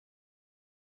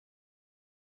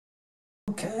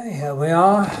Okay, here we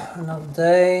are, another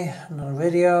day, another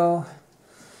video,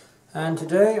 and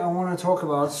today I want to talk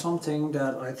about something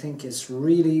that I think is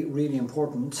really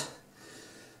important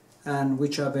and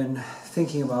which I've been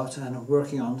thinking about and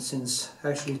working on since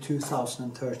actually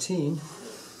 2013,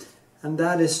 and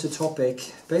that is the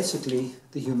topic, basically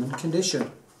the human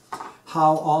condition.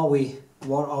 How are we?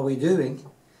 What are we doing?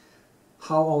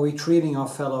 How are we treating our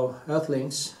fellow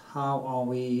earthlings? How are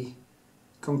we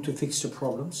going to fix the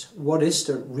problems? What is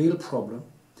the real problem?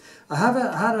 I have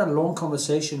had a long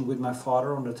conversation with my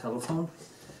father on the telephone,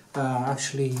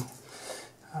 actually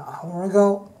an hour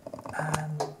ago,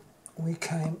 and we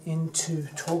came into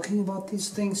talking about these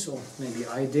things, or maybe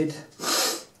I did.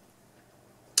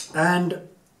 And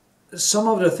some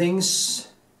of the things,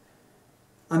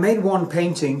 I made one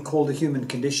painting called The Human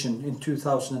Condition in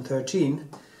 2013,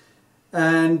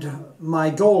 and my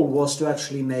goal was to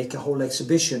actually make a whole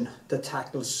exhibition that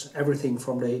tackles everything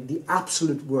from the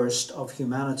absolute worst of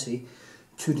humanity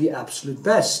to the absolute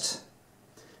best.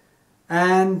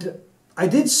 And I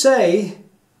did say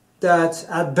that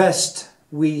at best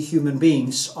we human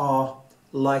beings are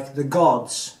like the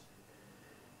gods.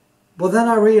 But then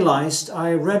I realized,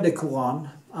 I read the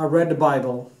Quran, I read the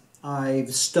Bible,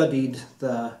 I've studied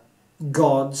the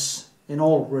gods in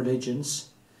all religions,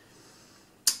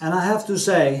 and I have to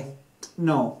say,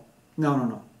 no.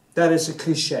 That is a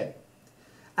cliche.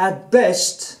 At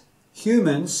best,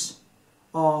 humans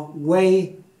are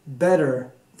way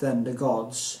better than the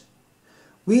gods.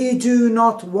 We do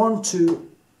not want to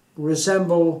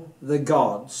resemble the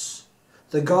gods.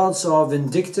 The gods are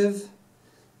vindictive,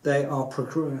 they are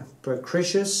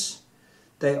precocious,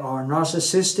 they are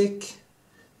narcissistic,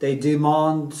 they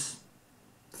demand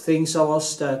things of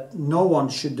us that no one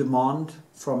should demand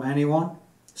from anyone.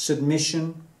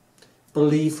 Submission,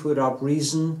 belief without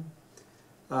reason,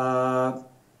 and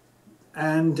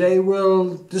they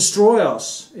will destroy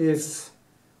us if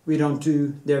we don't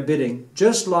do their bidding.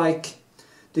 Just like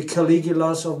the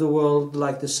Caligulas of the world,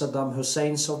 like the Saddam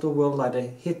Husseins of the world, like the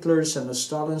Hitlers and the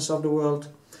Stalins of the world,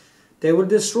 they will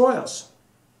destroy us.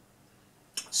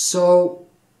 So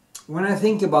when I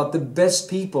think about the best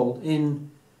people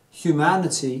in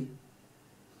humanity,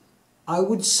 I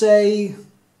would say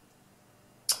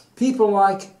people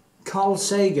like Carl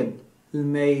Sagan, who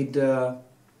made the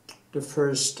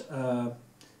first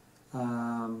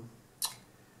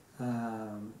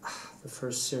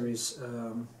series.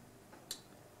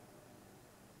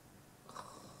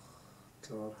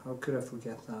 God, how could I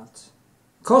forget that?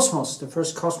 Cosmos, the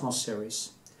first Cosmos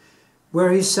series,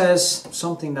 where he says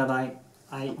something that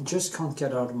I just can't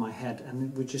get out of my head,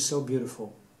 and which is so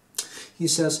beautiful. He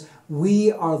says,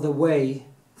 "We are the way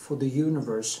for the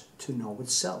universe to know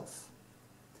itself."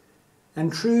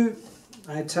 And true,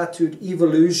 I tattooed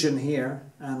evolution here,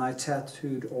 and I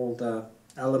tattooed all the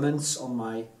elements on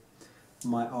my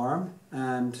arm,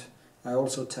 and I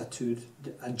also tattooed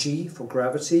a G for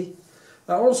gravity.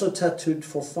 I also tattooed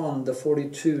for fun the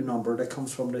 42 number that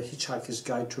comes from the Hitchhiker's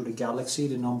Guide Through the Galaxy,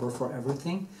 the number for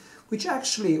everything, which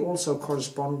actually also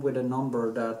corresponds with a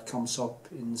number that comes up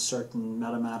in certain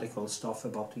mathematical stuff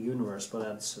about the universe, but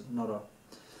that's another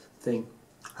thing.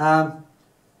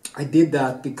 I did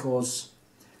that because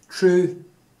through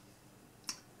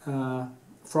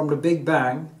from the Big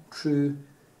Bang, through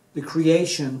the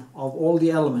creation of all the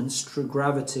elements, through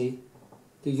gravity,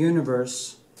 the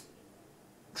universe,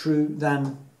 through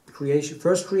then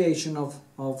first creation of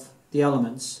the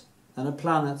elements, then the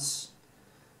planets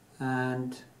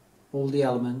and all the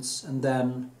elements, and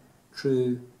then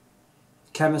through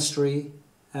chemistry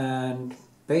and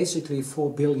basically 4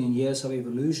 billion years of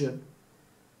evolution,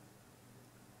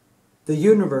 the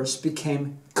universe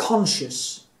became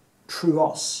conscious through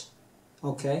us.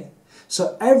 Okay?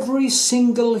 So every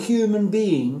single human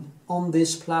being on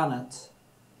this planet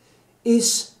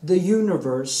is the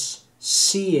universe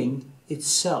seeing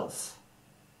itself.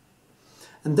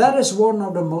 And that is one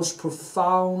of the most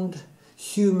profound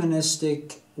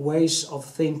humanistic ways of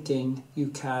thinking you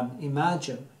can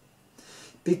imagine.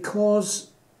 Because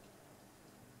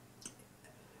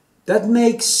that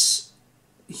makes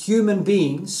human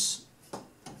beings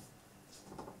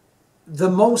the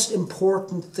most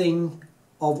important thing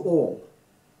of all.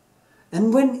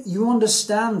 And when you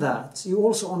understand that, you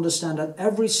also understand that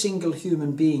every single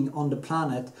human being on the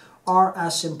planet are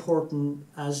as important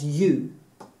as you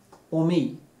or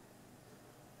me.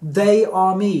 They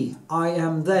are me, I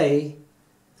am they,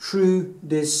 through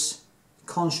this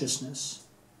consciousness.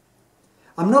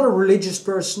 I'm not a religious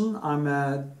person, I'm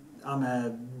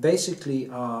basically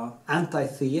an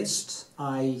anti-theist.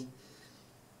 I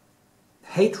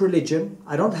hate religion.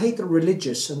 I don't hate the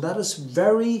religious, and that is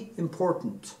very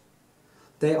important.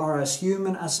 They are as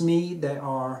human as me. They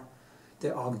are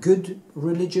good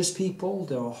religious people.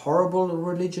 There are horrible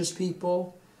religious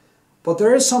people. But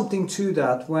there is something to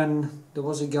that. When there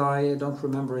was a guy, I don't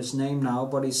remember his name now,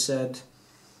 but he said,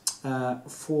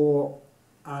 for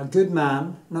a good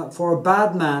man, not for a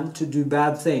bad man to do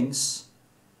bad things,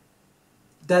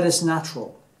 that is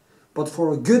natural. But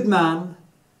for a good man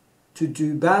to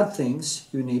do bad things,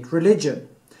 you need religion.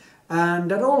 And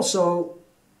that also,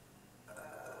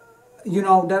 you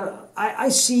know, that I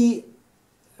see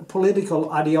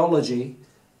political ideology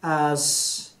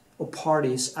as, or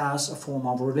parties as, a form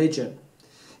of religion.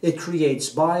 It creates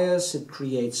bias, it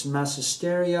creates mass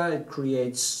hysteria, it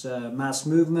creates mass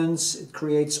movements, it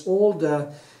creates all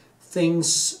the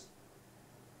things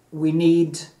we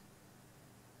need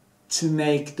to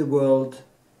make the world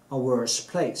a worse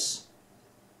place.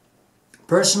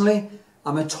 Personally,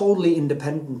 I'm a totally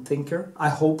independent thinker. I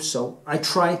hope so. I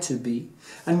try to be.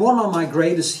 And one of my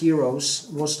greatest heroes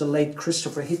was the late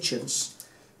Christopher Hitchens,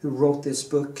 who wrote this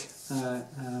book,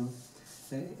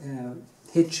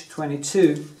 Hitch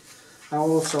 22. I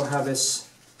also have his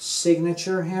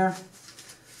signature here.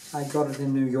 I got it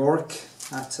in New York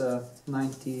at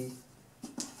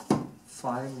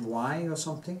 95Y or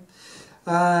something.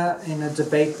 In a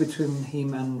debate between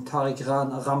him and Tariq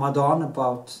Ramadan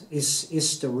about is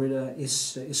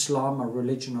Islam a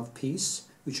religion of peace,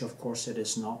 which of course it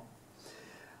is not.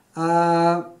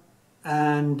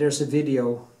 And there's a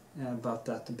video about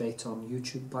that debate on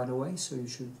YouTube, by the way, so you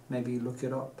should maybe look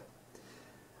it up.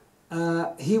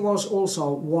 He was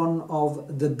also one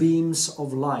of the beams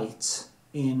of light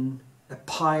in a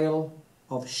pile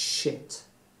of shit.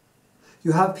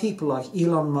 You have people like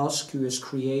Elon Musk, who is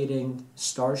creating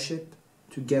Starship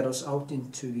to get us out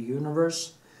into the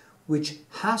universe, which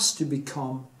has to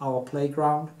become our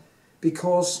playground,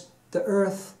 because the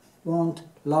Earth won't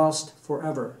last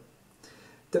forever.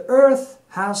 The Earth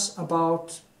has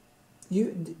about,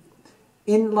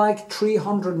 in like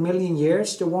 300 million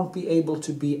years, there won't be able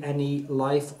to be any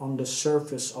life on the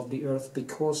surface of the Earth,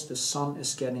 because the sun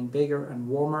is getting bigger and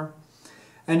warmer.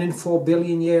 And in 4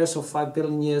 billion years or 5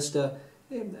 billion years, the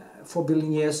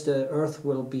Earth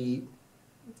will be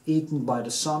eaten by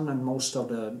the sun and most of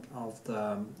the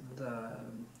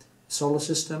solar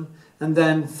system. And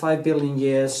then 5 billion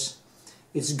years,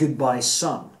 it's goodbye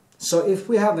sun. So if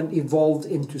we haven't evolved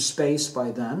into space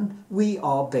by then, we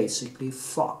are basically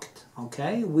fucked.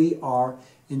 Okay, we are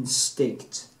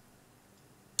extinct.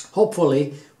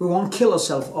 Hopefully, we won't kill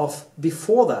ourselves off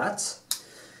before that.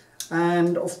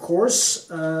 And of course,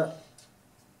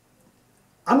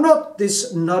 I'm not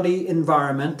this nutty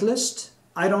environmentalist.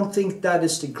 I don't think that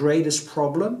is the greatest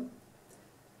problem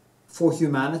for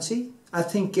humanity. I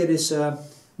think it is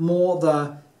more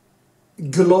the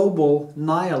global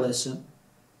nihilism.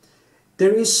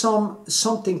 There is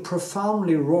something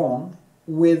profoundly wrong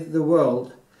with the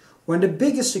world when the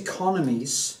biggest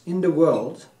economies in the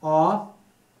world are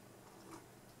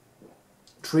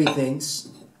three things.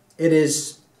 It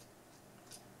is,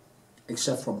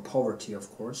 except from poverty,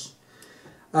 of course,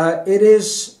 it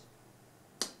is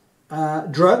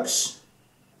drugs,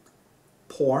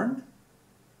 porn,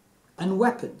 and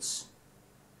weapons.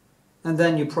 And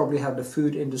then you probably have the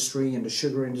food industry and the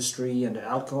sugar industry and the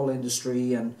alcohol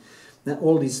industry and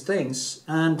all these things.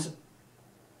 And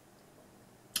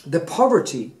the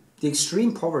poverty, the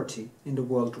extreme poverty in the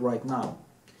world right now,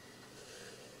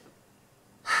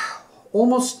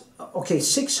 almost, okay,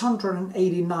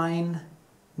 689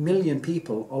 million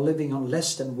people are living on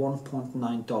less than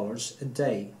 $1.9 a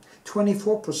day.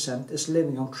 24% is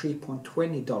living on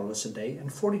 $3.20 a day, and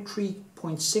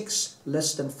 43.6%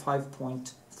 less than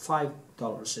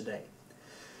 $5.5 a day.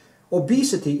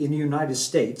 Obesity in the United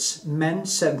States, men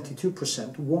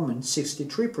 72%, women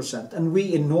 63%, and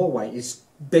we in Norway is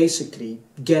basically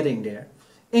getting there.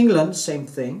 England, same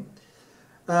thing.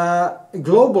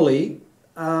 Globally,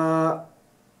 I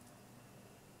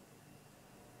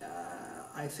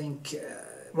think,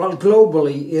 well,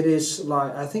 globally it is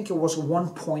like, I think it was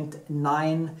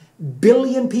 1.9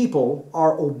 billion people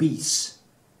are obese.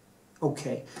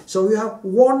 Okay, so you have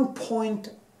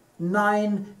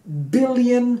 1.9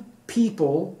 billion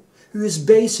people who is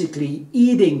basically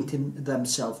eating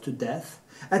themselves to death.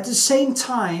 At the same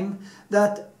time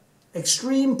that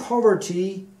extreme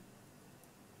poverty,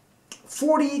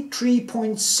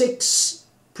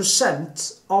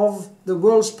 43.6% of the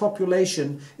world's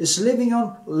population is living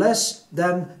on less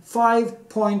than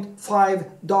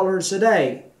 $5.5 a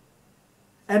day.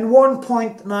 And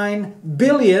 1.9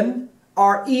 billion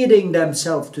are eating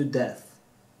themselves to death.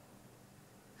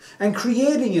 And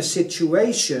creating a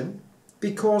situation,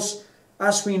 because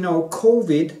as we know,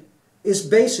 COVID is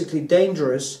basically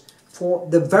dangerous for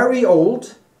the very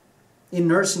old in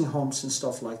nursing homes and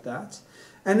stuff like that.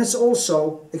 And it's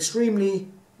also extremely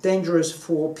dangerous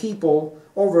for people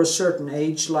over a certain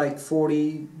age, like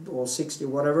 40 or 60 or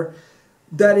whatever,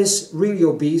 that is really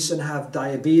obese and have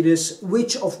diabetes,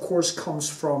 which of course comes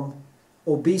from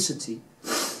obesity.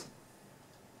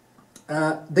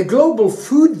 The global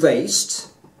food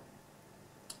waste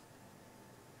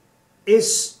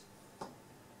is,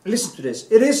 listen to this,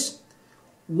 it is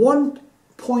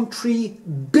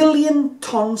 1.3 billion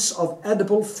tons of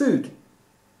edible food.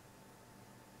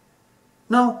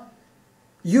 Now,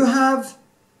 you have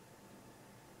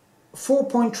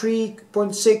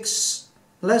 4.3.6,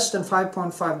 less than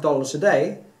 $5.5 a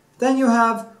day, then you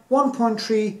have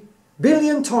 1.3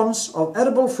 billion tons of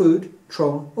edible food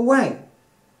thrown away.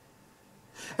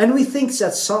 And we think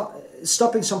that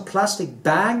stopping some plastic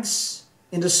bags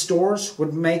in the stores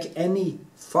would make any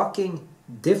fucking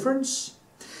difference?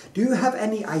 Do you have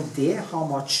any idea how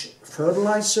much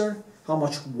fertilizer, how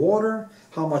much water,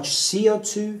 how much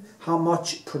CO2, how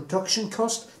much production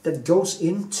cost that goes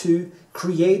into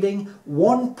creating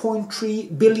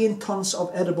 1.3 billion tons of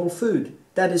edible food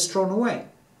that is thrown away?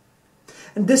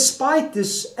 And despite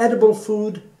this edible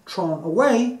food thrown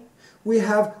away, we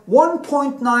have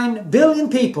 1.9 billion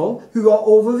people who are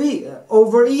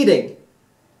overeating.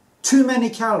 Too many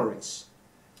calories.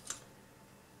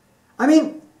 I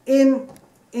mean, in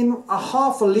a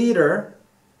half a liter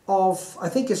of, I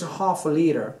think it's a half a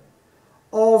liter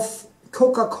of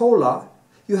Coca-Cola,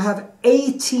 you have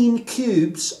 18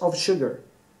 cubes of sugar.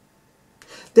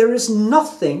 There is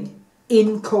nothing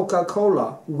in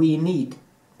Coca-Cola we need.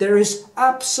 There is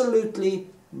absolutely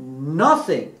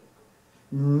nothing.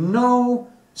 No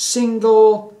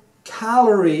single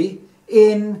calorie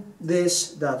in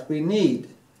this that we need.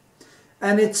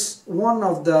 And it's one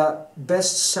of the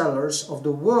best sellers of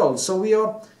the world. So we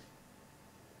are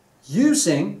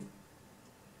using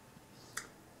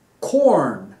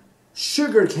corn,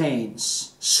 sugar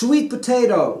canes, sweet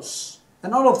potatoes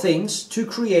and other things to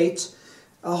create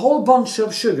a whole bunch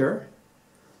of sugar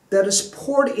that is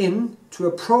poured into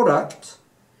a product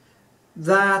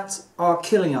that are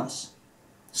killing us.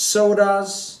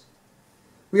 Sodas.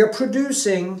 We are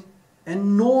producing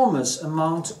enormous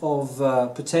amount of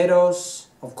potatoes,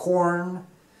 of corn,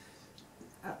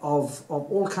 of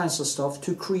all kinds of stuff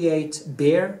to create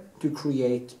beer, to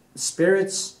create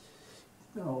spirits,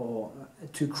 or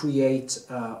to create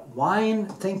wine.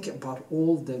 Think about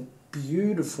all the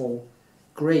beautiful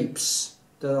grapes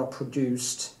that are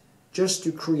produced just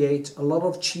to create a lot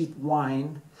of cheap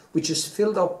wine, which is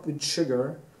filled up with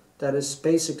sugar that is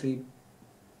basically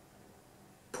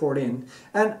poured in.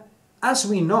 And as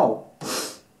we know,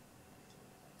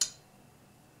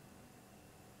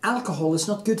 alcohol is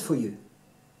not good for you.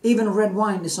 Even red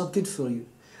wine is not good for you.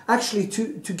 Actually,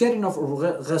 to get enough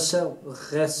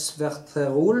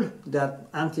resveratrol,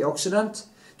 that antioxidant,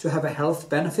 to have a health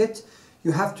benefit,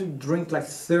 you have to drink like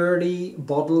 30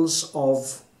 bottles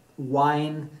of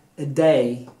wine a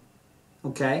day,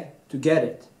 okay, to get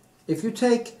it. If you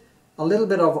take a little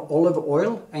bit of olive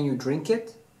oil and you drink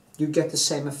it, you get the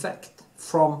same effect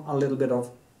from a little bit of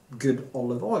good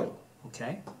olive oil,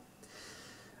 okay?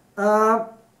 I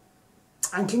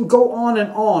can go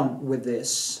on with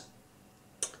this.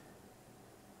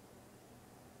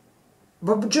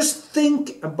 But just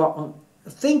think about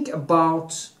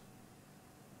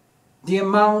the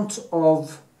amount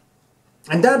of,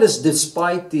 and that is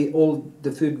despite all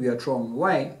the food we are throwing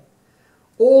away,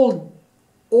 all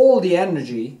the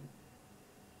energy,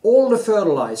 all the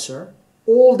fertilizer,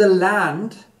 all the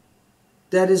land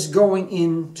that is going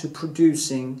into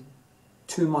producing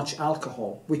too much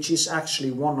alcohol, which is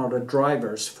actually one of the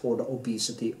drivers for the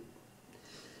obesity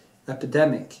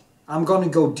epidemic. I'm going to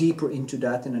go deeper into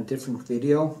that in a different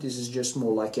video. This is just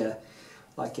more like a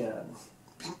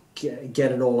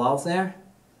get it all out there.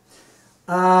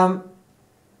 And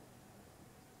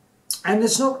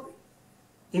it's not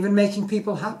even making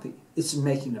people happy. It's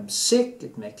making them sick,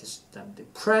 it makes them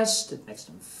depressed, it makes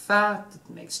them fat, it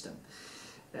makes them,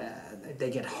 they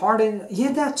get hardened.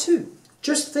 Yeah, that too.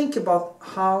 Just think about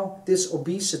how this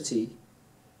obesity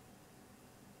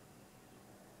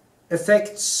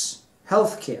affects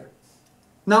healthcare.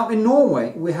 Now in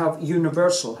Norway we have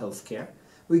universal healthcare.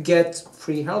 We get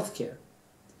free healthcare.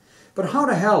 But how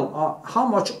the hell, how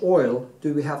much oil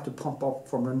do we have to pump up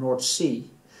from the North Sea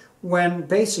when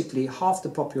basically half the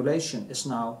population is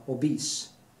now obese?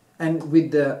 And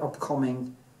with the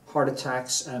upcoming heart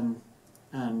attacks and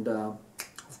of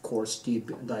course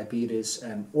diabetes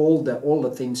and all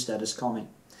the things that is coming.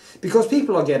 Because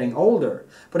people are getting older,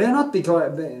 but they're not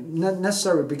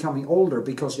necessarily becoming older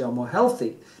because they are more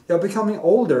healthy. They are becoming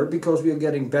older because we are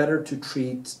getting better to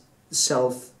treat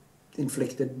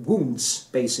self-inflicted wounds,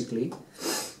 basically.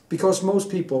 Because most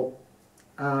people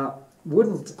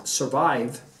wouldn't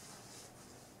survive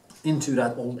into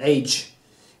that old age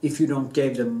if you don't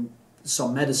give them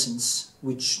some medicines,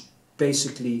 which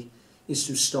basically is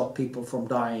to stop people from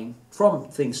dying from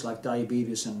things like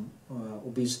diabetes and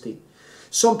obesity.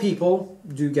 Some people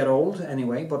do get old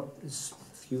anyway, but it's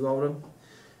a few of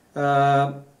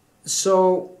them.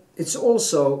 So it's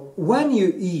also when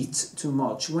you eat too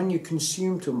much, when you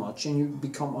consume too much and you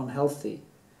become unhealthy,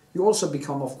 you also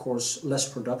become, of course, less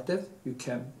productive. You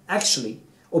can actually,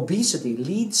 obesity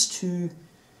leads to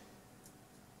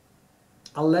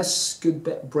a less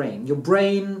good brain. Your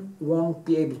brain won't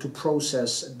be able to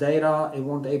process data, it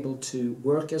won't be able to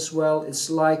work as well. It's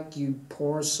like you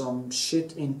pour some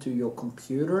shit into your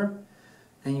computer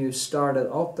and you start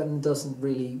it up and it doesn't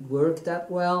really work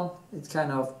that well. It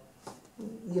kind of,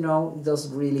 you know, it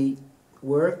doesn't really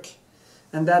work.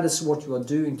 And that is what you are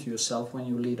doing to yourself when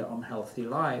you lead an unhealthy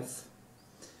life.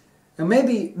 And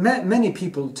maybe many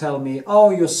people tell me, oh,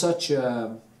 you're such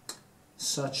a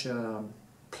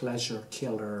pleasure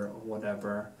killer or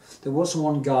whatever. There was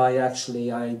one guy,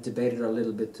 actually, I debated a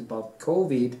little bit about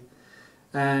COVID,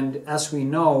 and as we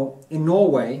know, in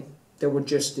Norway there was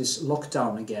just this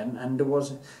lockdown again, and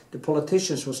the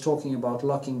politicians was talking about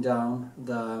locking down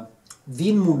the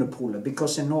vinmonopolet,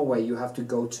 because in Norway you have to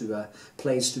go to a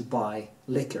place to buy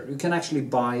liquor. You can actually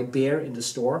buy beer in the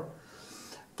store,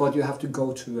 but you have to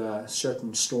go to a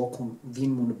certain store called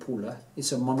Vinmonopolet.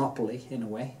 It's a monopoly in a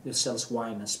way that sells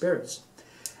wine and spirits.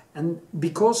 And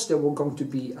because there were going to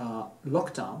be a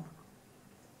lockdown,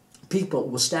 people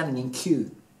were standing in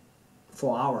queue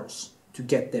for hours to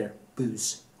get their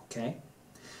booze. Okay,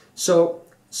 so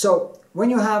when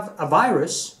you have a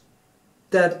virus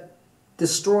that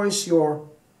destroys your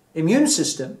immune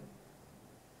system,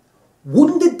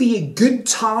 wouldn't it be a good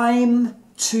time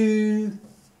to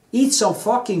eat some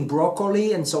fucking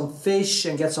broccoli and some fish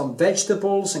and get some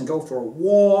vegetables and go for a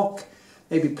walk,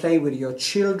 maybe play with your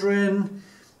children?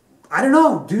 I don't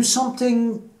know, do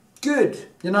something good.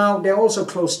 You know, they also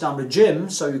closed down the gym,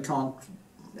 so you can't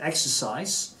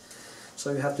exercise.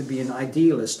 So you have to be an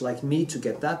idealist like me to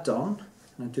get that done,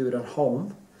 and do it at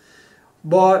home.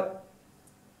 But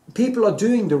people are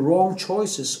doing the wrong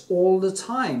choices all the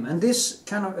time, and this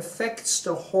kind of affects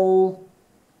the whole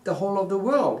of the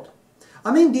world.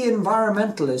 I mean, the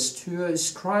environmentalist who is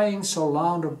crying so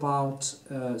loud about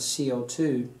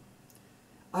CO2,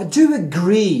 I do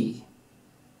agree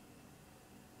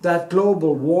that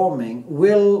global warming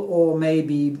will or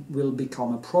maybe will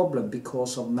become a problem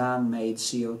because of man-made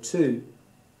CO2.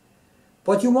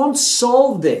 But you won't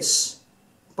solve this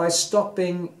by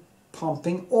stopping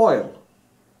pumping oil.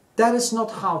 That is not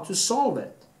how to solve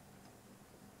it.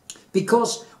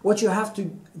 Because what you have to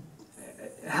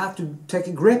take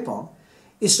a grip on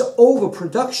is the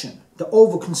overproduction, the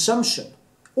overconsumption.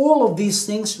 All of these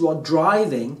things are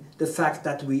driving the fact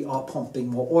that we are pumping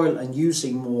more oil and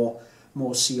using more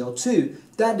CO2.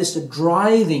 That is the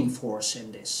driving force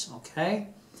in this. Okay,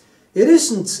 it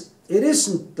isn't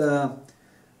the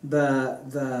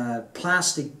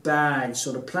plastic bags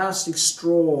or the plastic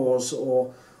straws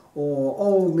or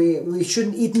oh, we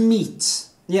shouldn't eat meat.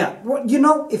 Yeah, well, you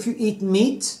know, if you eat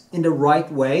meat in the right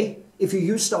way, if you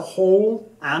use the whole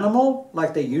animal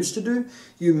like they used to do,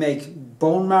 you make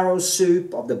bone marrow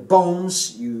soup of the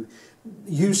bones, you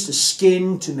use the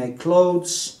skin to make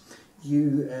clothes,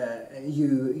 you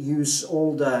use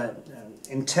all the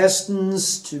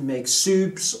intestines to make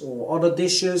soups or other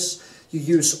dishes. You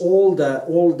use all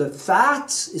the fat.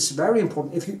 Is very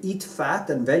important. If you eat fat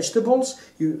and vegetables,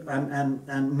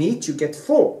 and meat, you get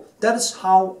full. That is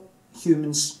how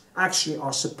humans actually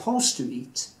are supposed to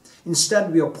eat.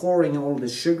 Instead, we are pouring all the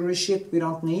sugary shit we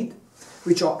don't need,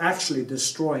 which are actually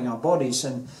destroying our bodies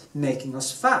and making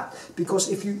us fat. Because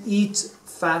if you eat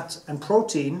fat and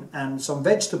protein and some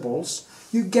vegetables,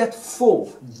 you get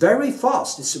full very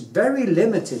fast. It's very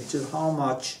limited to how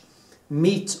much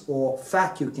meat or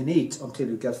fat you can eat until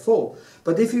you get full.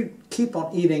 But if you keep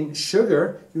on eating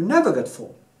sugar, you never get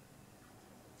full.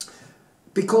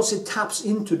 Because it taps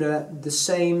into the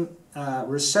same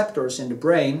receptors in the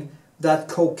brain that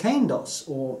cocaine does,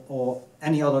 or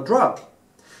any other drug.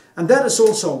 And that is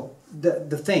also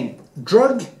the thing.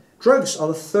 Drugs are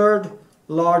the third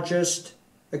largest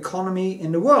economy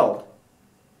in the world,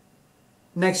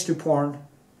 next to porn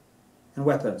and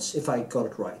weapons, if I got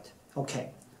it right.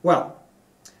 Okay, well,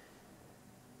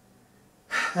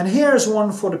 And here's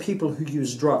one for the people who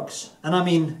use drugs, and I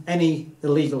mean any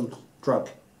illegal drug.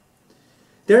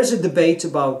 There's a debate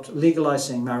about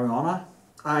legalizing marijuana.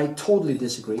 I totally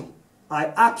disagree. I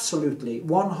absolutely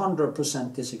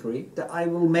 100% disagree. I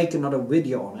will make another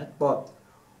video on it, but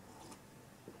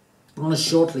I want to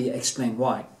shortly explain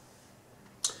why.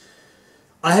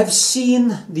 I have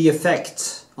seen the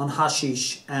effect on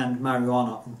hashish and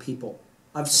marijuana on people.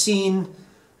 I've seen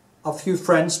a few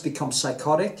friends become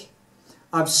psychotic.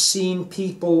 I've seen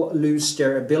people lose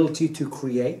their ability to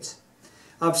create.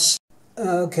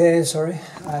 Okay, sorry,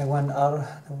 I went out.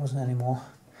 There wasn't any more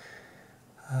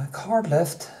card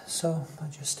left, so I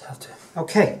just have to.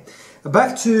 Okay,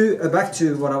 back to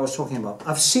what I was talking about.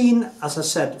 I've seen, as I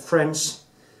said, friends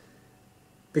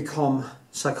become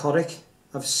psychotic.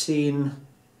 I've seen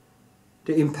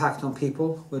the impact on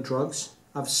people with drugs.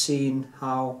 I've seen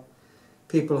how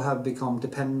people have become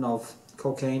dependent of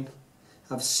cocaine.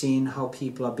 I've seen how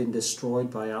people have been destroyed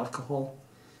by alcohol.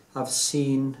 I've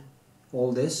seen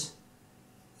all this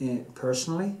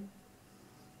personally.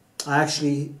 I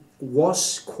actually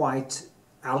was quite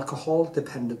alcohol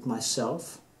dependent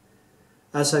myself.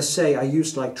 As I say, I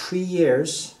used like 3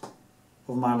 years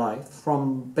of my life,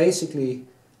 from basically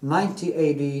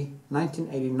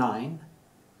 1989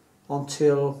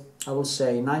 until, I will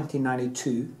say,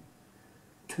 1992,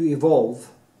 to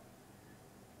evolve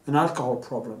an alcohol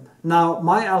problem. Now,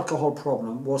 my alcohol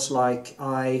problem was like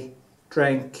I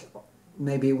drank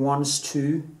maybe once,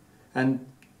 two, and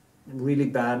really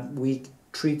bad week,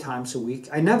 3 times a week.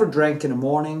 I never drank in the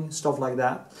morning, stuff like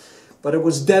that, but it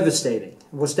was devastating.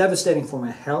 It was devastating for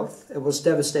my health, it was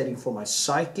devastating for my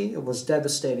psyche, it was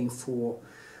devastating for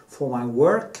my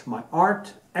work, my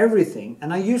art, everything.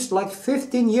 And I used like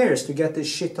 15 years to get this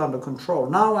shit under control.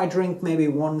 Now I drink maybe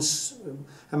once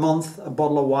a month a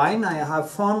bottle of wine, I have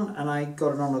fun and I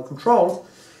got it under control,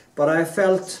 but I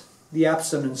felt the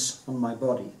abstinence on my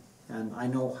body, and I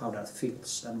know how that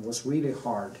feels, and it was really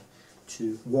hard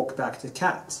to walk back the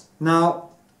cat.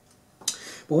 Now,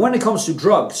 but when it comes to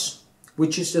drugs,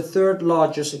 which is the 3rd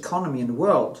largest economy in the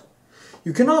world,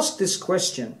 you can ask this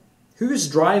question: who is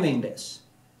driving this?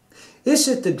 Is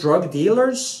it the drug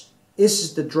dealers?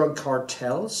 Is it the drug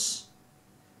cartels?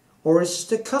 Or is it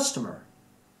the customer?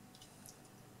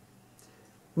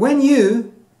 When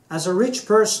you, as a rich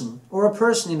person or a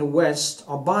person in the West,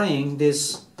 are buying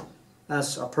this,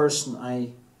 as a person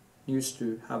I used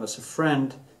to have as a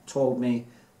friend told me,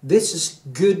 this is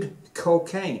good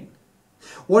cocaine.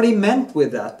 What he meant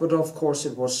with that, but of course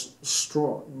it was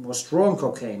strong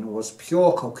cocaine, it was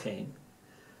pure cocaine.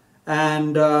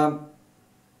 And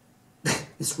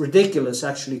it's ridiculous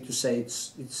actually to say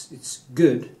it's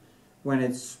good when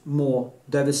it's more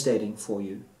devastating for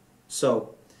you.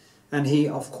 So, and he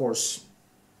of course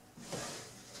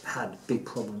had big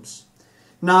problems.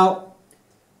 Now,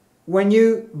 when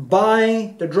you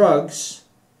buy the drugs,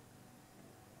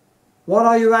 what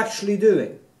are you actually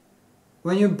doing?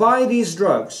 When you buy these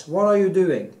drugs, what are you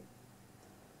doing?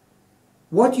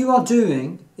 What you are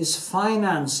doing is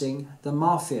financing the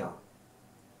mafia.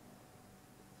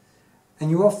 And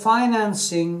you are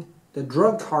financing the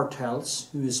drug cartels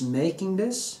who is making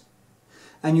this.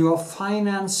 And you are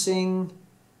financing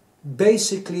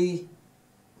basically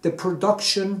the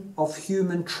production of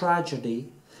human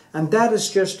tragedy. And that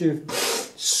is just to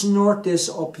snort this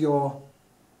up your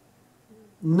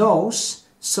nose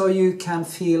so you can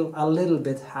feel a little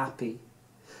bit happy.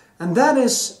 And that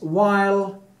is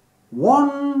while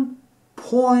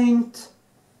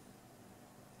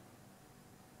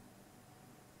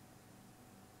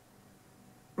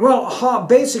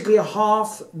basically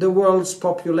half the world's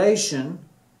population,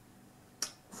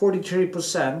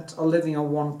 43%, are living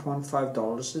on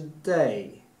 $1.5 a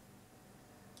day.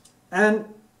 And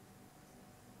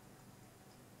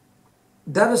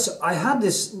that is, I had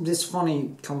this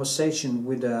funny conversation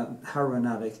with a heroin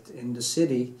addict in the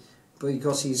city,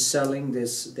 because he's selling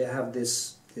this, they have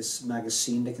this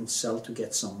magazine they can sell to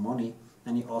get some money,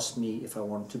 and he asked me if I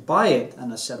wanted to buy it,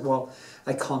 and I said, well,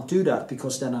 I can't do that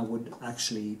because then I would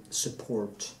actually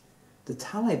support the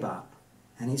Taliban.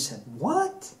 And he said,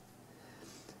 what?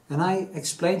 And I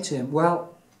explained to him,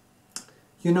 well,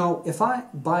 you know, if I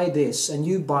buy this and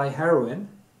you buy heroin,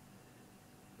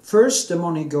 first the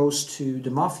money goes to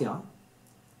the mafia,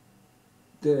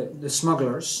 the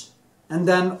smugglers, and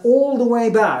then all the way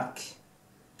back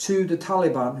to the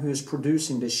Taliban, who is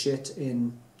producing this shit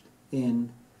in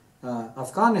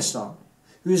Afghanistan,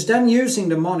 who is then using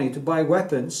the money to buy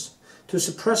weapons to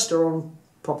suppress their own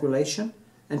population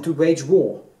and to wage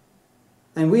war.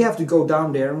 And we have to go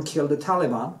down there and kill the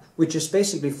Taliban, which is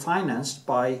basically financed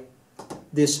by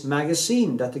this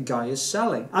magazine that the guy is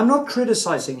selling. I'm not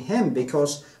criticizing him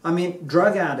because, I mean,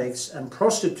 drug addicts and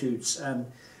prostitutes and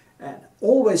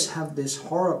always have this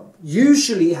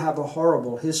usually have a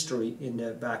horrible history in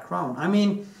their background. I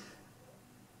mean,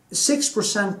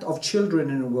 6% of children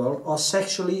in the world are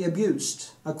sexually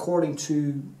abused, according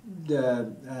to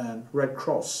the Red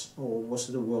Cross, or was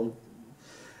it the World?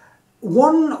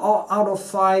 1 out of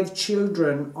 5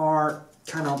 children are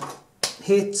kind of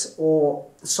hit or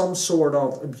some sort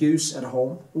of abuse at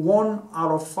home. 1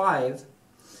 out of 5.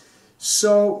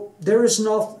 So there is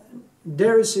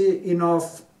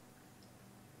enough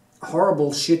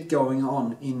horrible shit going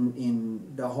on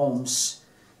in the homes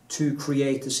to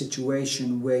create a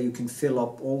situation where you can fill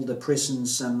up all the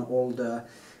prisons and all the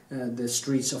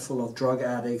streets are full of drug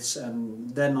addicts,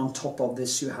 and then on top of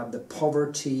this you have the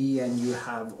poverty and you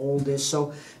have all this.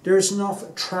 So there is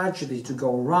enough tragedy to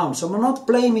go around. So I'm not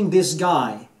blaming this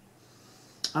guy.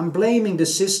 I'm blaming the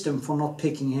system for not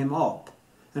picking him up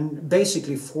and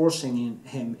basically forcing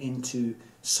him into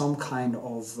some kind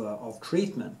of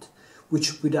treatment,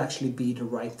 which would actually be the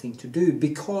right thing to do.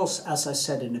 Because, as I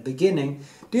said in the beginning,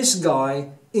 this guy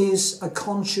is a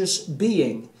conscious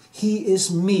being. He is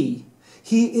me.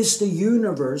 He is the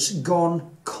universe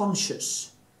gone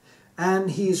conscious.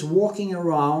 And he is walking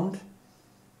around,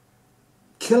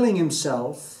 killing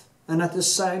himself, and at the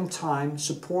same time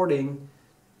supporting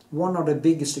one of the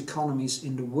biggest economies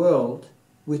in the world,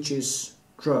 which is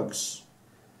drugs.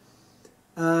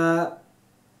 So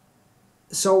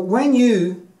when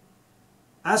you,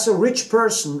 as a rich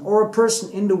person or a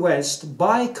person in the West,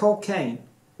 buy cocaine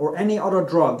or any other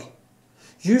drug,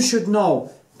 you should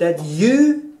know that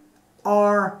you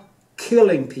are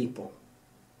killing people.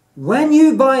 When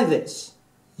you buy this,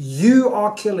 you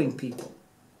are killing people.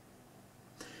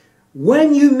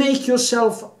 When you make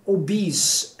yourself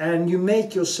obese and you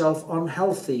make yourself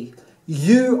unhealthy,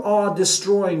 you are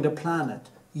destroying the planet.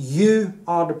 You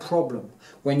are the problem.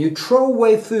 When you throw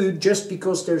away food just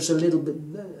because there's a little bit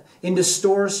in the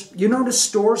stores, you know the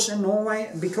stores in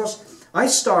Norway? Because I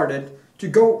started to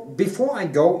go, before I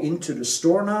go into the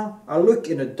store now, I look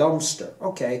in a dumpster.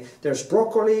 Okay, there's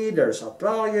broccoli, there's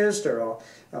asparagus, there are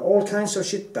all kinds of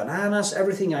shit, bananas,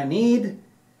 everything I need.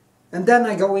 And then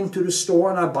I go into the store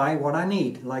and I buy what I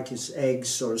need, like it's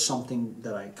eggs or something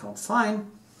that I can't find.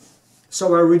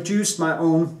 So I reduced my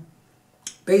own,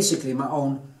 basically my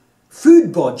own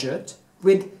food budget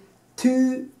with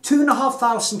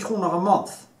 2,500 kroner a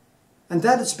month. And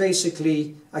that is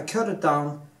basically, I cut it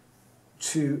down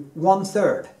to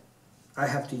 1/3 I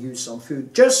have to use on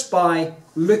food just by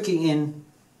looking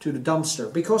into the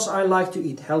dumpster, because I like to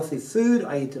eat healthy food.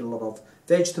 I eat a lot of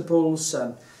vegetables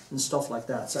and stuff like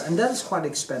that. So, and that's quite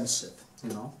expensive, you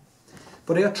know.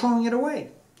 But they are throwing it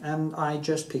away, and I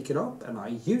just pick it up and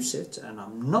I use it, and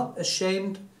I'm not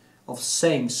ashamed of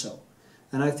saying so.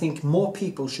 And I think more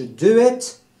people should do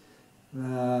it.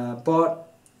 But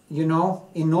you know,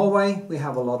 in Norway we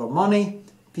have a lot of money.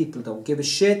 People don't give a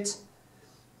shit.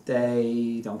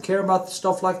 They don't care about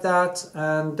stuff like that,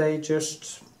 and they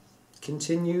just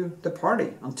continue the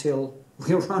party until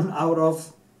we run out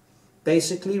of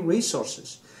basically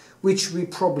resources, which we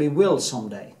probably will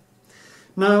someday.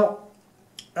 Now,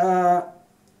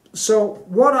 so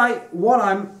what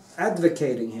I'm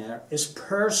advocating here is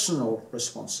personal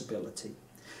responsibility.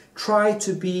 Try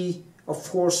to be a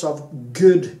force of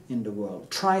good in the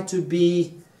world. Try to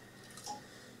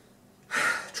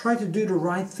do the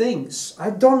right things.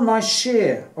 I've done my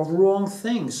share of wrong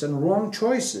things and wrong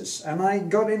choices, and I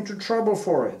got into trouble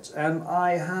for it, and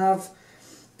I have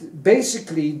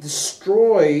basically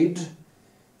destroyed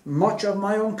much of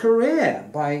my own career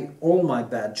by all my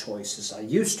bad choices. I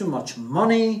used too much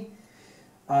money.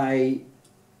 I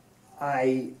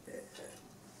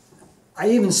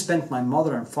even spent my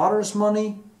mother and father's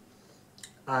money.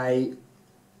 I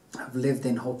have lived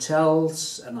in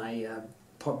hotels, and I have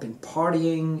been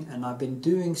partying, and I've been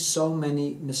doing so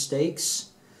many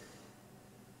mistakes,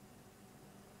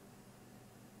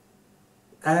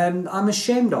 and I'm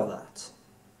ashamed of that.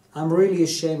 I'm really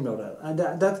ashamed of that. And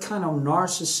that kind of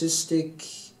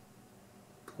narcissistic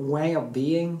way of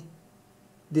being,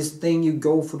 this thing you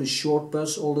go for the short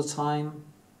bus all the time.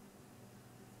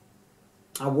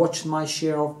 I watched my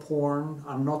share of porn.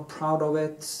 I'm not proud of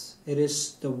it. It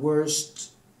is the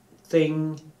worst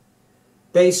thing.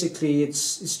 Basically,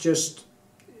 it's just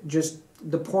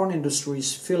the porn industry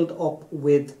is filled up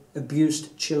with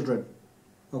abused children.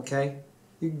 Okay,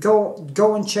 you go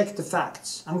and check the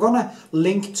facts. I'm gonna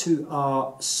link to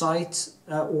our site,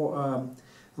 I'm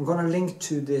gonna link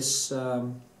to this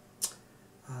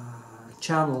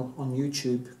channel on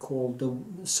YouTube called the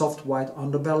Soft White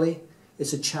Underbelly.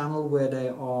 It's a channel where they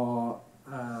are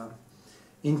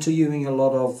interviewing a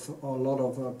lot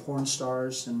of porn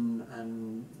stars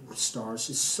and stars.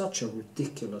 Is such a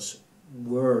ridiculous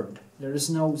word. There is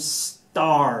no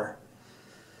star.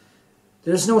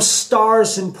 There's no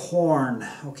stars in porn,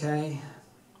 okay?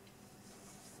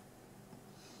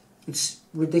 It's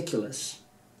ridiculous.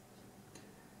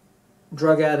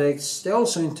 Drug addicts, they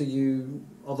also interview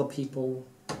other people,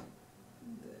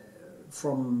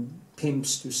 from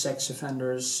pimps to sex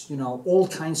offenders, you know, all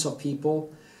kinds of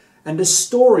people. And the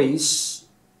stories,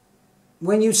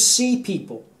 when you see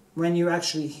people, when you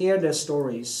actually hear their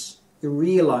stories, you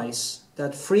realize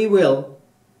that free will,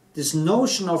 this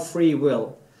notion of free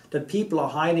will that people are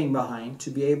hiding behind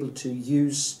to be able to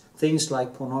use things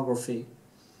like pornography,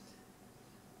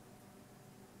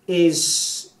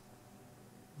 is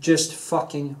just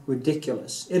fucking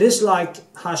ridiculous. It is like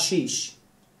hashish.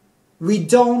 We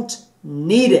don't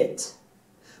need it.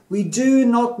 We do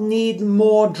not need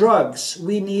more drugs.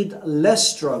 We need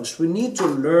less drugs. We need to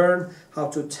learn how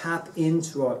to tap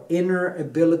into our inner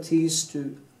abilities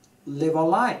to live our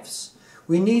lives.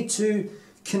 We need to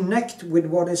connect with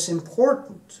what is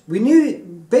important. We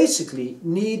basically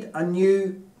need a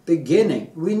new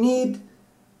beginning. We need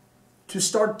to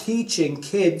start teaching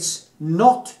kids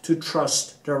not to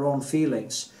trust their own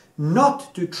feelings,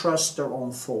 not to trust their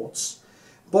own thoughts,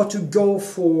 but to go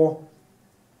for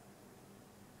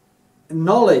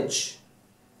knowledge,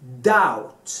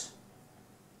 doubt,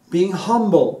 being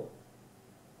humble,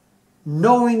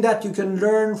 knowing that you can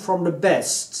learn from the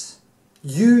best.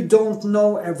 You don't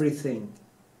know everything,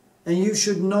 and you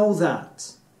should know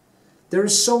that. There are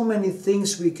so many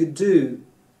things we could do.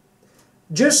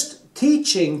 Just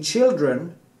teaching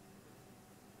children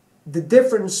the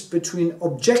difference between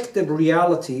objective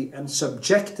reality and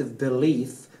subjective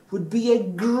belief would be a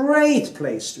great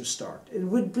place to start. It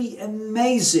would be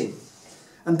amazing.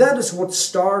 And that is what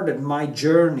started my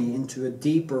journey into a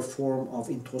deeper form of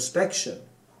introspection,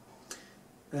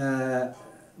 where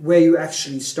you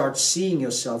actually start seeing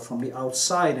yourself from the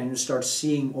outside and you start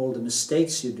seeing all the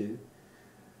mistakes you do.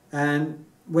 And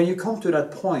when you come to that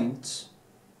point,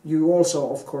 you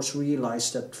also, of course,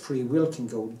 realize that free will can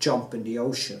go jump in the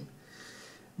ocean.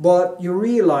 But you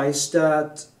realize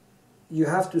that you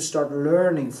have to start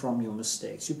learning from your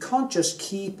mistakes. You can't just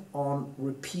keep on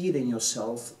repeating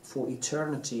yourself for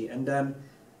eternity and then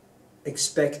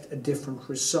expect a different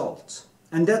result.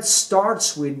 And that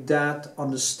starts with that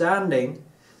understanding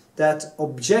that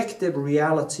objective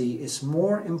reality is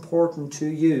more important to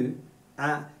you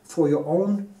for your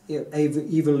own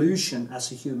evolution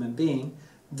as a human being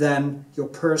than your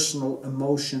personal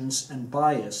emotions and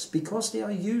bias, because they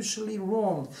are usually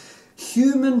wrong.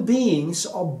 Human beings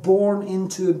are born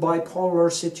into a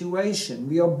bipolar situation.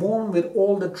 We are born with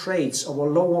all the traits of our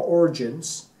lower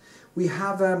origins. We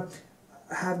have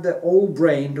the old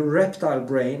brain, the reptile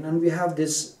brain, and we have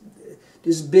this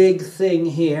big thing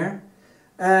here.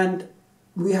 And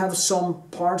we have some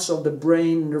parts of the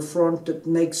brain in the front that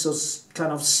makes us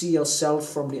kind of see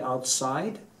ourselves from the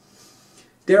outside.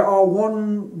 There are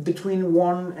between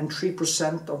 1 and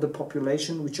 3% of the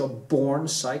population which are born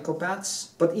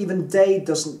psychopaths, but even they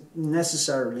doesn't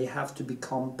necessarily have to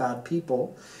become bad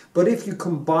people. But if you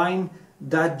combine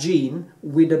that gene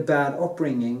with a bad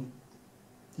upbringing,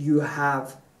 you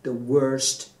have the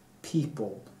worst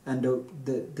people and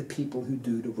the people who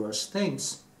do the worst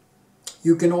things.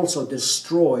 You can also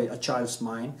destroy a child's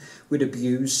mind with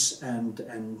abuse and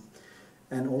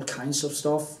all kinds of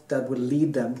stuff that will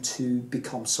lead them to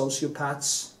become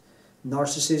sociopaths,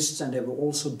 narcissists, and they will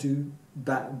also do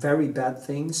very bad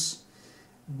things.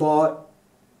 But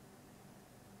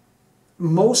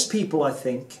most people, I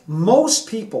think, most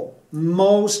people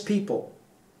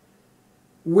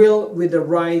will, with the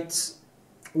right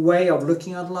way of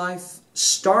looking at life,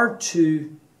 start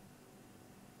to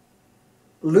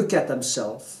look at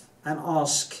themselves and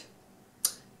ask,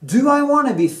 do I want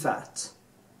to be fat?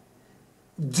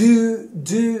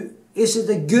 Is it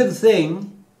a good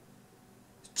thing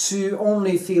to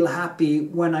only feel happy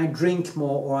when I drink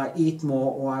more or I eat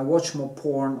more or I watch more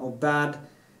porn or bad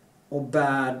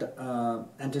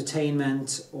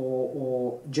entertainment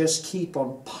or just keep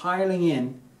on piling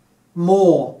in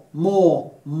more?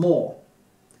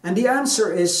 And the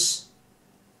answer is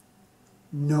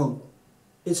no.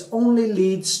 It only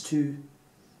leads to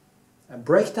a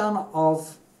breakdown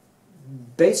of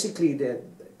basically the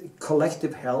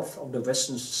collective health of the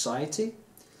Western society.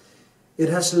 It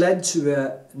has led to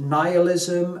a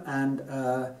nihilism and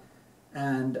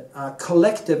a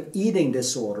collective eating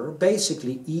disorder,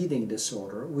 basically eating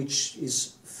disorder, which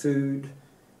is food,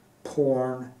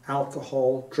 porn,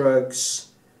 alcohol,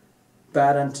 drugs,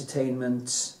 bad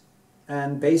entertainment,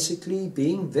 and basically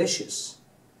being vicious.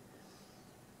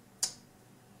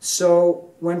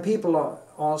 So when people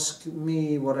ask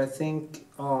me what I think,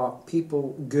 are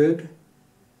people good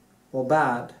or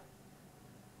bad,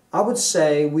 I would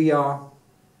say we are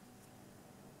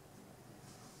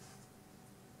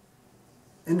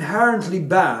inherently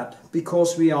bad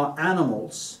because we are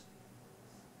animals,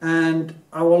 and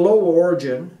our lower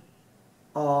origin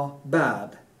are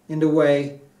bad in the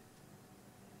way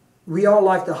we are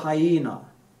like the hyena.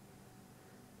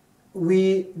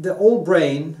 The old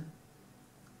brain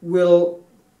will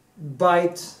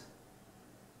bite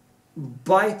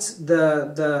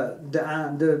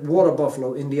the water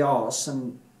buffalo in the ass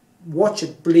and watch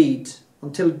it bleed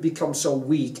until it becomes so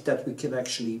weak that we can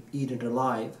actually eat it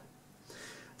alive.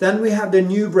 Then we have the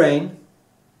new brain,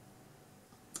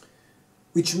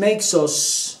 which makes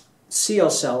us see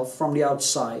ourselves from the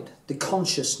outside, the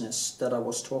consciousness that I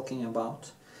was talking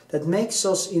about, that makes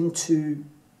us into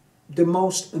the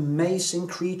most amazing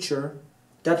creature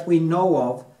that we know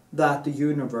of that the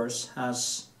universe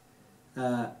has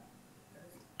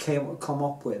come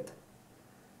up with.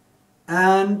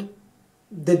 And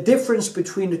the difference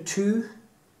between the two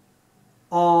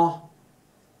are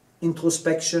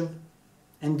introspection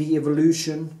and the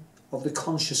evolution of the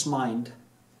conscious mind.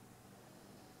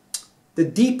 The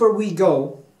deeper we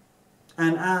go,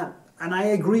 and I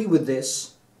agree with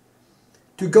this,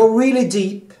 to go really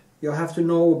deep, you have to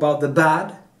know about the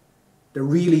bad, the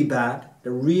really bad, the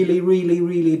really, really,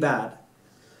 really bad.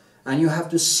 And you have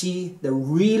to see the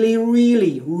really,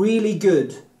 really, really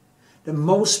good, the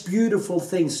most beautiful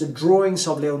things, the drawings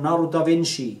of Leonardo da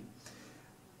Vinci,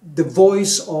 the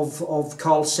voice of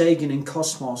Carl Sagan in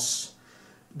Cosmos,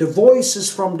 the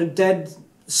voices from the dead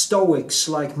Stoics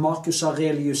like Marcus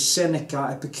Aurelius, Seneca,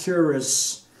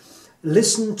 Epicurus.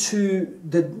 Listen to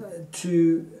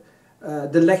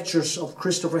the lectures of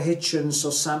Christopher Hitchens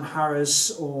or Sam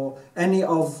Harris or any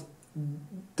of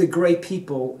the great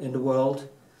people in the world,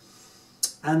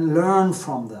 and learn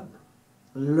from them.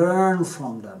 Learn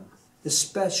from them.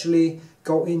 Especially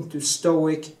go into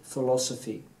Stoic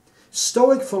philosophy.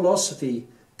 Stoic philosophy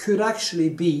could actually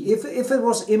be, if it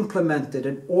was implemented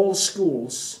in all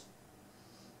schools,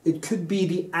 it could be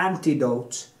the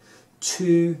antidote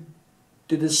to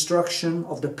the destruction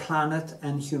of the planet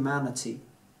and humanity.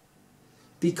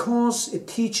 Because it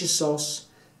teaches us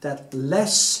that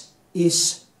less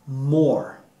is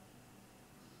more.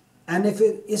 And if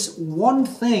it is one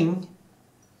thing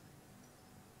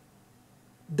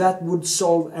that would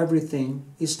solve everything,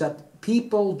 is that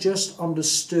people just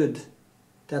understood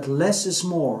that less is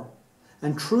more.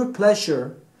 And true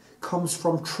pleasure comes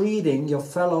from treating your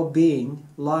fellow being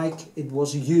like it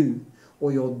was you,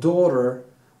 or your daughter,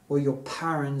 or your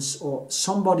parents, or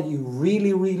somebody you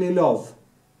really, really love.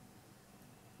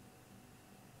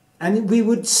 And we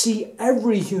would see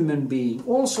every human being,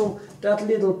 also that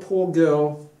little poor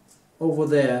girl over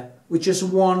there, which is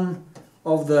one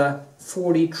of the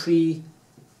 43.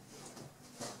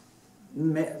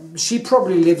 She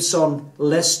probably lives on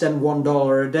less than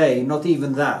 $1 a day, not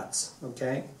even that,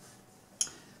 okay?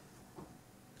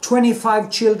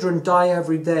 25 children die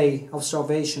every day of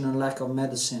starvation and lack of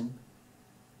medicine,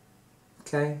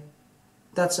 okay?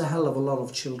 That's a hell of a lot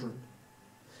of children.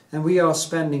 And we are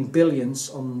spending billions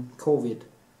on COVID,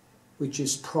 which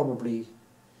is probably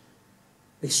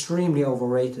extremely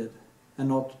overrated and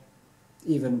not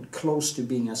even close to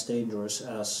being as dangerous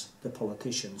as the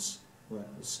politicians will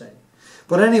say.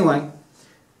 But anyway,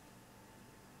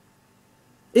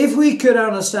 if we could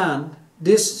understand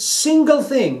this single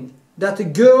thing, that the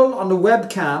girl on the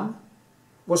webcam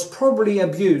was probably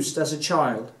abused as a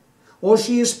child, or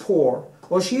she is poor,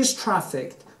 or she is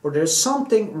trafficked, or there's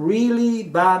something really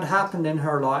bad happened in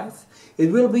her life,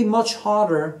 it will be much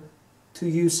harder to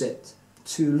use it,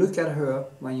 to look at her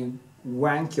when you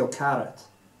wank your carrot,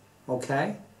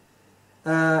 okay?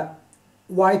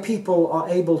 Why people are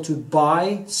able to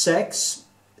buy sex,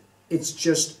 it's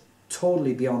just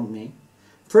totally beyond me.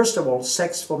 First of all,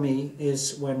 sex for me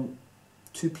is when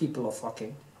two people are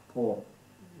fucking or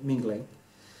mingling.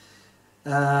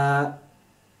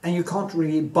 And you can't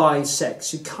really buy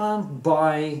sex. You can't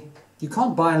buy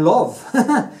love.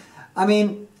 I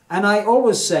mean, and I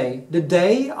always say, the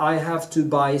day I have to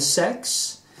buy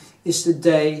sex is the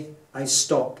day I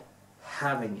stop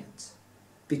having it.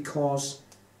 Because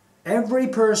every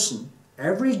person,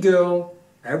 every girl,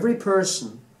 every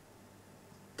person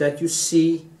that you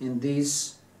see in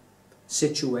these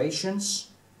situations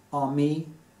are me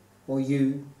or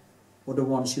you or the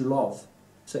ones you love.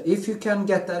 So if you can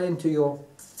get that into your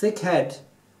thick head,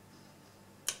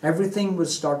 everything will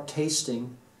start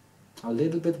tasting a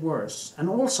little bit worse. And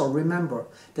also remember,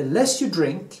 the less you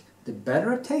drink, the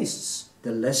better it tastes.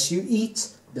 The less you eat,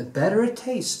 the better it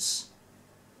tastes.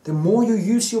 The more you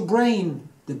use your brain,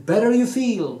 the better you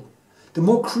feel. The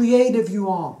more creative you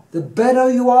are, the better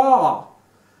you are.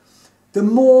 The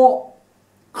more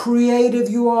creative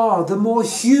you are, the more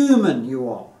human you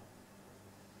are.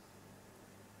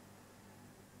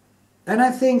 And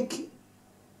I think,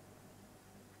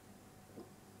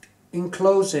 in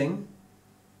closing,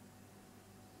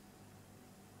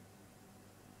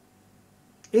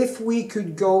 if we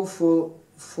could go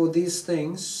for these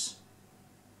things,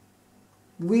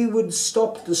 we would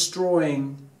stop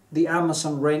destroying the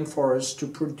Amazon rainforest to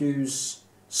produce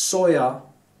soya,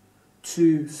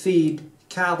 to feed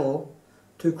cattle,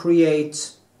 to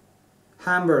create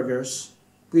hamburgers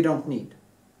we don't need.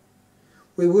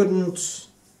 We wouldn't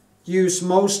use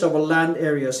most of our land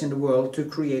areas in the world to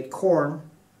create corn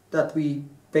that we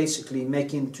basically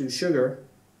make into sugar.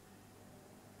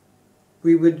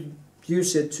 We would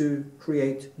use it to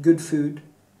create good food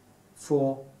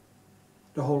for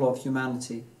the whole of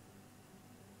humanity.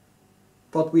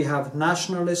 But we have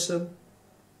nationalism,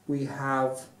 we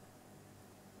have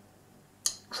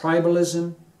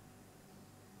tribalism,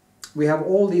 we have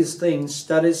all these things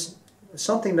that is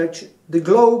something that the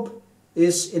globe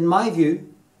is, in my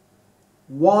view,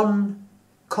 one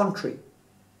country.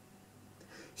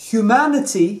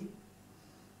 Humanity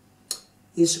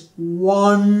is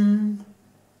one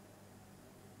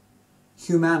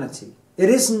humanity. It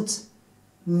isn't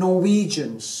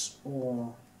Norwegians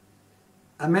or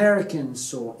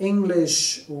Americans or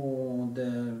English or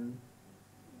the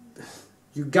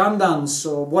Ugandans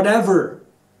or whatever.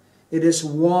 It is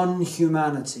one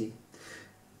humanity.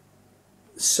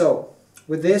 So,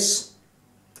 with this,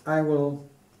 I will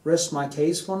rest my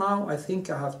case for now. I think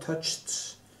I have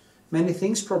touched many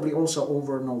things, probably also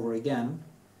over and over again.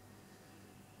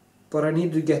 But I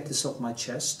need to get this off my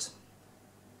chest.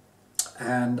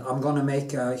 And I'm going to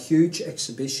make a huge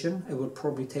exhibition. It will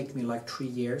probably take me like 3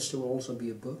 years. There will also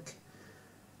be a book.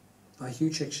 A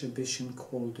huge exhibition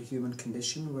called The Human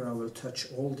Condition, where I will touch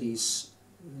all these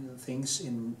things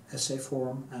in essay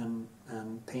form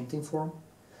and painting form.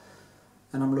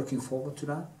 And I'm looking forward to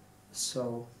that.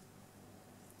 So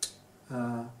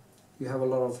you have a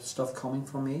lot of stuff coming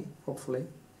from me, hopefully.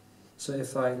 So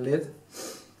if I live,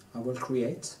 I will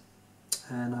create.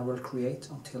 And I will create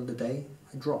until the day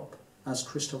I drop. As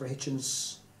Christopher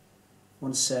Hitchens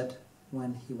once said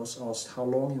when he was asked how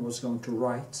long he was going to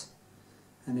write,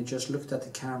 and he just looked at the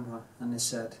camera and he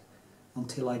said,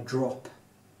 until I drop.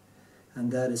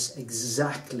 And that is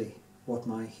exactly what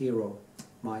my hero,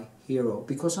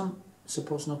 because I'm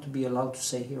supposed not to be allowed to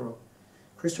say hero.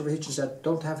 Christopher Hitchens said,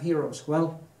 don't have heroes.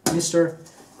 Well, Mr.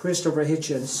 Christopher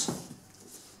Hitchens,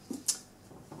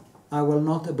 I will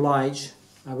not oblige.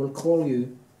 I will call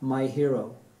you my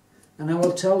hero. And I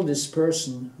will tell this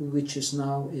person, which is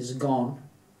now is gone,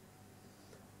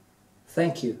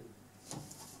 thank you.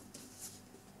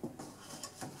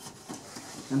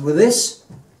 And with this,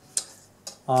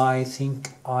 I think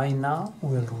I now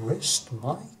will rest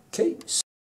my case.